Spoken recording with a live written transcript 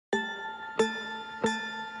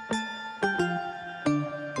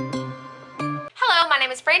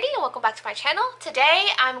name is Brandy and welcome back to my channel. Today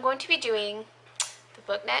I'm going to be doing the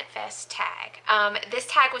BookNet Fest Tag. This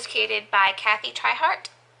tag was created by Kathy Tryhart,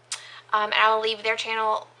 and I will leave their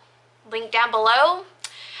channel linked down below,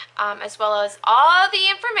 as well as all the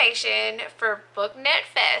information for BookNet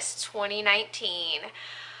Fest 2019.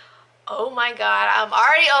 Oh my god, I'm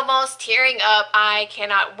already almost tearing up. I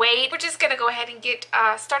cannot wait. We're just gonna go ahead and get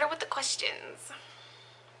started with the questions,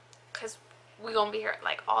 because we're gonna be here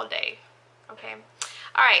like all day. Okay.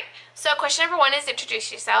 Alright, so question number 1 is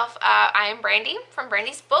introduce yourself. I am Brandy from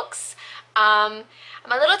Brandy's Books. I'm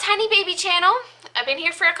a little tiny baby channel. I've been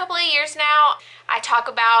here for a couple of years now. I talk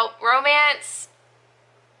about romance,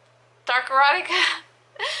 dark erotica,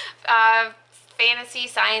 fantasy,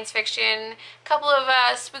 science fiction, a couple of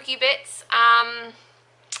spooky bits. I'm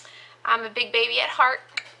a big baby at heart.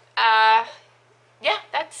 Yeah,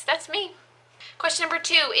 that's me. Question number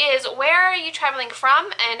 2 is, where are you traveling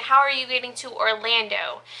from and how are you getting to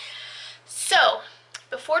Orlando? So,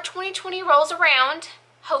 before 2020 rolls around,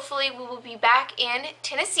 hopefully we will be back in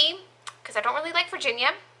Tennessee, because I don't really like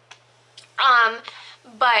Virginia.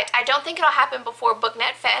 But I don't think it'll happen before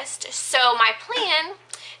BookNet Fest. So my plan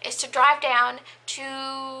is to drive down to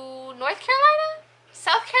North Carolina,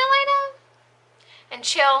 South Carolina, and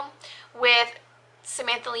chill with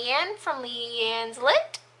Samantha Leanne from Leanne's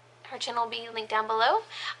Lit. Her channel will be linked down below.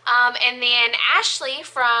 And then Ashley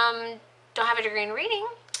from Don't Have a Degree in Reading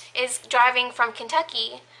is driving from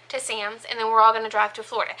Kentucky to Sam's, and then we're all going to drive to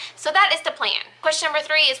Florida. So that is the plan. Question number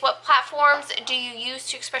 3 is, what platforms do you use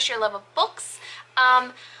to express your love of books?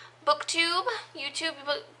 BookTube, YouTube,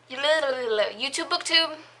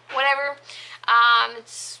 BookTube, whatever.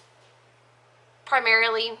 It's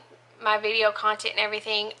primarily my video content and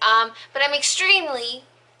everything. But I'm extremely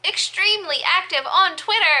active on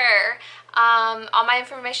Twitter. All my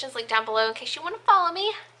information is linked down below in case you want to follow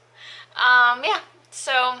me. Yeah,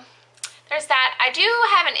 so there's that. I do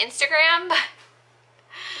have an Instagram,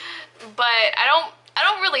 but I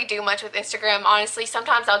don't really do much with Instagram, honestly.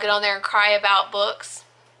 Sometimes I'll get on there and cry about books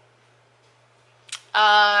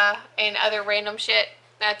and other random shit.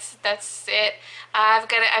 That's it. I've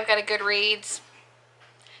got a Goodreads.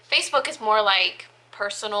 Facebook is more like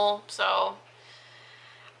personal, so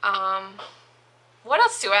what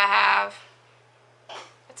else do I have?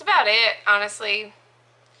 That's about it, honestly.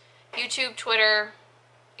 YouTube, Twitter,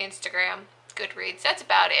 Instagram, Goodreads. That's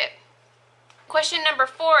about it. Question number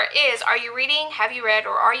 4 is, are you reading, have you read,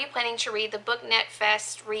 or are you planning to read the BookNet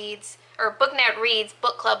Fest Reads, or BookNet Reads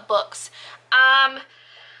Book Club books?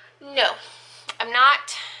 No, I'm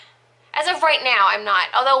not. As of right now, I'm not.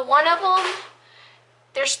 Although one of them,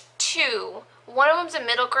 there's 2. One of them's a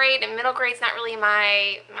middle grade, and middle grade's not really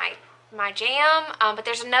my jam. But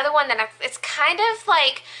there's another one that it's kind of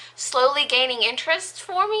like slowly gaining interest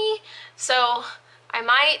for me. So I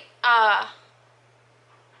might,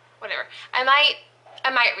 whatever. I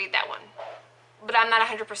might read that one, but I'm not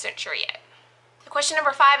 100% sure yet. Question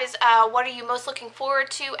number 5 is, what are you most looking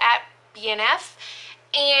forward to at BNF?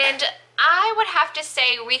 And I would have to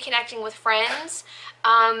say reconnecting with friends.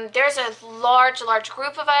 There's a large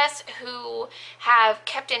group of us who have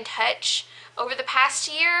kept in touch over the past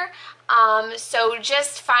year. So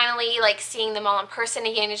just finally like seeing them all in person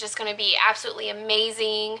again is just going to be absolutely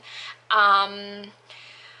amazing. And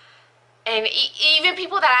even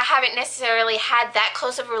people that I haven't necessarily had that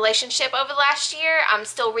close of a relationship over the last year, I'm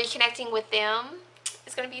still reconnecting with them.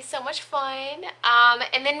 It's going to be so much fun.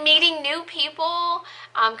 And then meeting new people,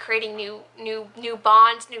 creating new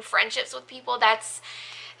bonds, new friendships with people. That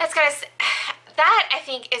I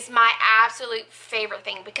think is my absolute favorite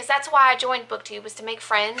thing, because that's why I joined BookTube, was to make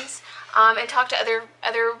friends and talk to other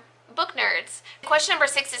book nerds. Question number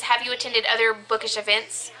 6 is, have you attended other bookish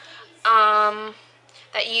events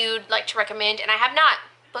that you'd like to recommend? And I have not.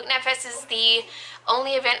 BookNet Fest is the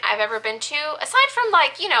only event I've ever been to, aside from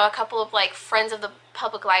like, you know, a couple of like Friends of the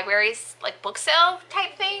Public Libraries, like book sale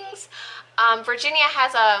type things. Virginia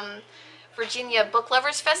has Virginia Book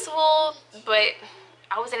Lovers Festival, but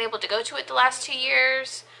I wasn't able to go to it the last 2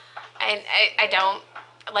 years, and I don't,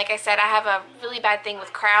 like I said, I have a really bad thing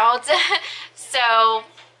with crowds. So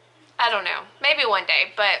I don't know, maybe one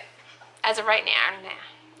day, but as of right now, nah.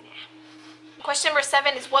 Question number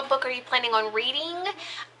 7 is, what book are you planning on reading?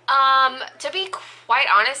 To be quite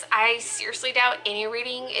honest, I seriously doubt any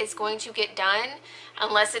reading is going to get done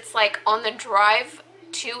unless it's like on the drive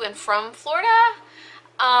to and from Florida.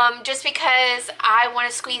 Just because I want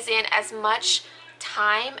to squeeze in as much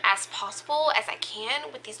time as possible as I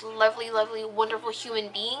can with these lovely, wonderful human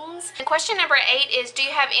beings. And question number 8 is, do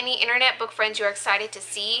you have any internet book friends you're excited to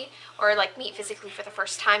see or like meet physically for the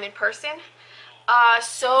first time in person?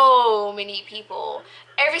 So many people.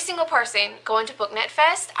 Every single person going to BookNet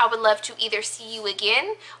Fest, I would love to either see you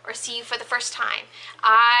again or see you for the first time.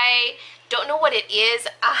 I don't know what it is.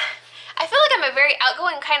 I feel like I'm a very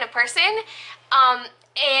outgoing kind of person,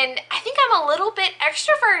 and I think I'm a little bit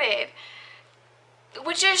extroverted,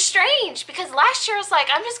 which is strange because last year I was like,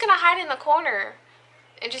 I'm just gonna hide in the corner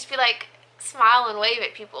and just be like, smile and wave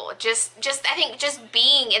at people. Just I think just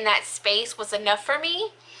being in that space was enough for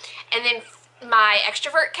me. And then my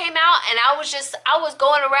extrovert came out, and I was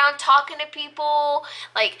going around talking to people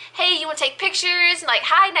like, hey, you want to take pictures, and like,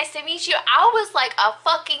 hi, nice to meet you. I was like a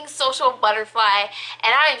fucking social butterfly,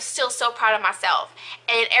 and I am still so proud of myself.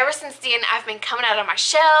 And ever since then, I've been coming out of my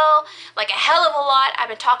shell like a hell of a lot. I've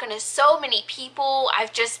been talking to so many people.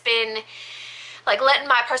 I've just been like letting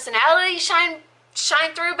my personality shine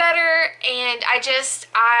through better, and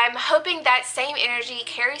I'm hoping that same energy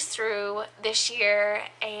carries through this year.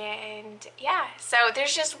 And yeah, so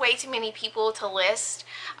there's just way too many people to list.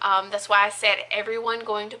 That's why I said everyone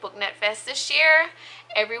going to BookNet Fest this year.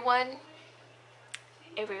 Everyone.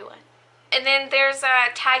 And then there's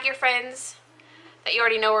tag your friends that you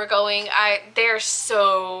already know are going. There's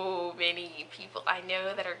so many people I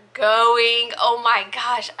know that are going. Oh my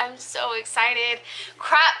gosh, I'm so excited.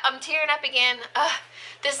 Crap, I'm tearing up again.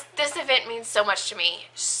 This event means so much to me.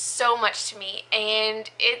 So much to me.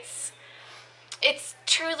 And it's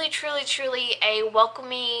truly a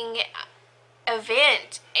welcoming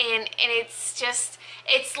event, and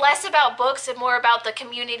it's less about books and more about the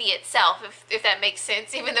community itself, if that makes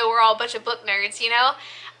sense, even though we're all a bunch of book nerds, you know.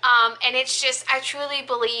 And it's just, I truly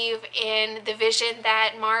believe in the vision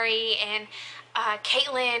that Mari and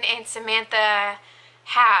Caitlin and Samantha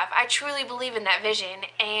have. I truly believe in that vision,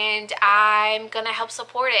 and I'm gonna help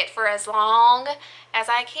support it for as long as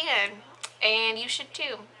I can, and you should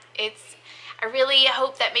too. I really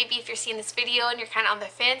hope that maybe if you're seeing this video and you're kind of on the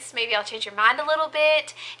fence, maybe I'll change your mind a little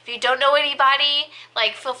bit. If you don't know anybody,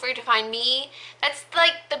 like, feel free to find me. That's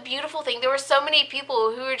like the beautiful thing. There were so many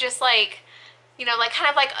people who were just like, you know, like kind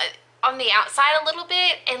of like on the outside a little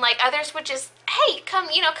bit, and like others would just, hey, come,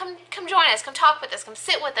 you know, come join us, come talk with us, come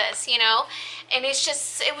sit with us, you know. And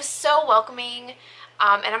it was so welcoming.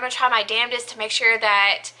 And I'm gonna try my damnedest to make sure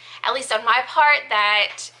that, at least on my part,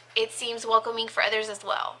 that it seems welcoming for others as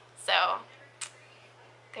well. So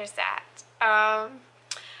there's that.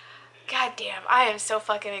 God damn, I am so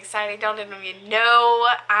fucking excited. Don't even know.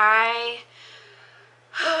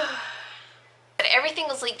 Everything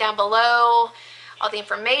was linked down below. All the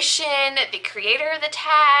information, the creator of the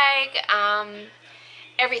tag,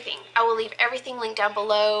 everything. I will leave everything linked down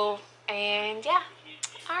below. And yeah.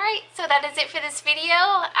 Alright, so that is it for this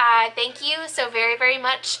video. Thank you so very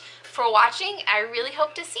much for watching. I really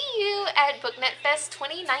hope to see you at BookNet Fest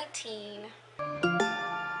 2019.